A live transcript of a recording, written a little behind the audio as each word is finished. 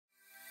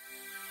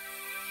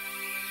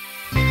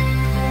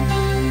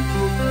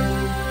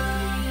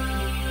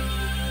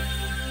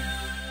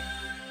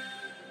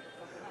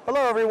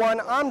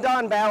everyone, I'm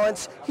Don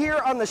Balance here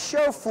on the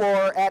show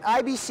floor at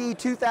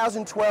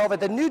IBC2012 at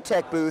the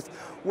NewTek booth,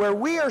 where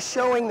we are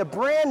showing the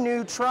brand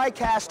new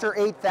TriCaster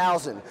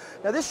 8000.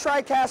 Now this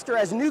TriCaster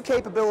has new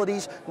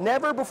capabilities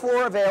never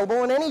before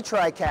available in any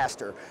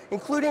TriCaster,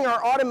 including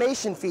our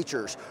automation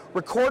features,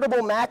 recordable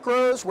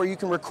macros where you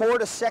can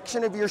record a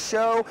section of your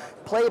show,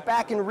 play it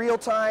back in real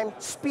time,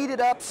 speed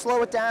it up,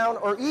 slow it down,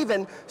 or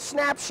even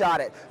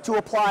snapshot it to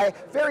apply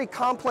very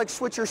complex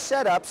switcher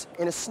setups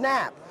in a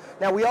snap.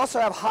 Now we also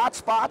have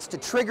hotspots to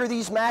trigger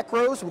these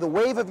macros with a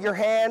wave of your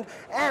hand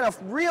and a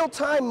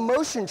real-time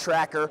motion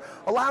tracker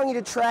allowing you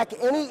to track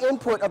any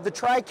input of the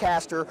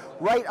TriCaster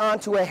right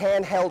onto a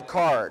handheld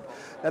card.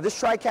 Now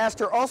this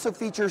TriCaster also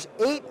features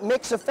 8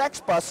 mix effects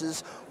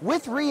buses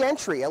with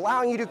re-entry,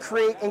 allowing you to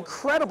create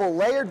incredible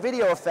layered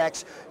video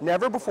effects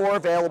never before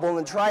available in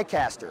the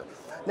TriCaster.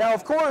 Now,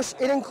 of course,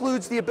 it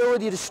includes the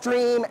ability to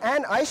stream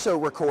and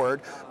ISO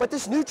record, but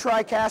this new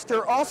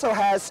TriCaster also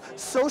has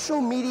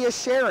social media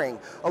sharing,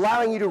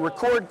 allowing you to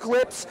record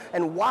clips,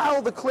 and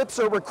while the clips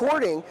are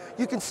recording,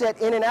 you can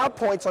set in and out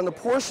points on the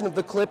portion of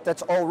the clip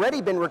that's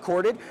already been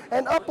recorded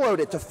and upload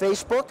it to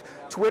Facebook,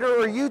 Twitter,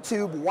 or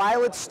YouTube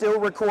while it's still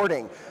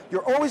recording.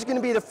 You're always going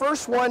to be the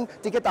first one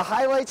to get the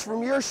highlights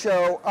from your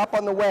show up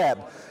on the web.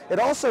 It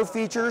also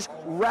features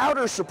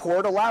router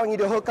support, allowing you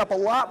to hook up a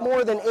lot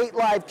more than 8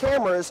 live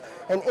cameras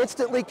and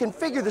instantly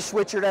configure the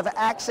switcher to have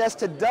access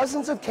to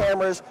dozens of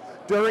cameras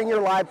during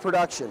your live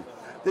production.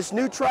 This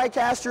new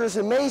TriCaster is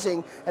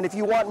amazing, and if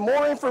you want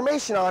more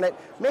information on it,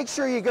 make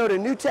sure you go to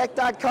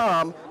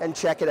NewTek.com and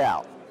check it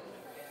out.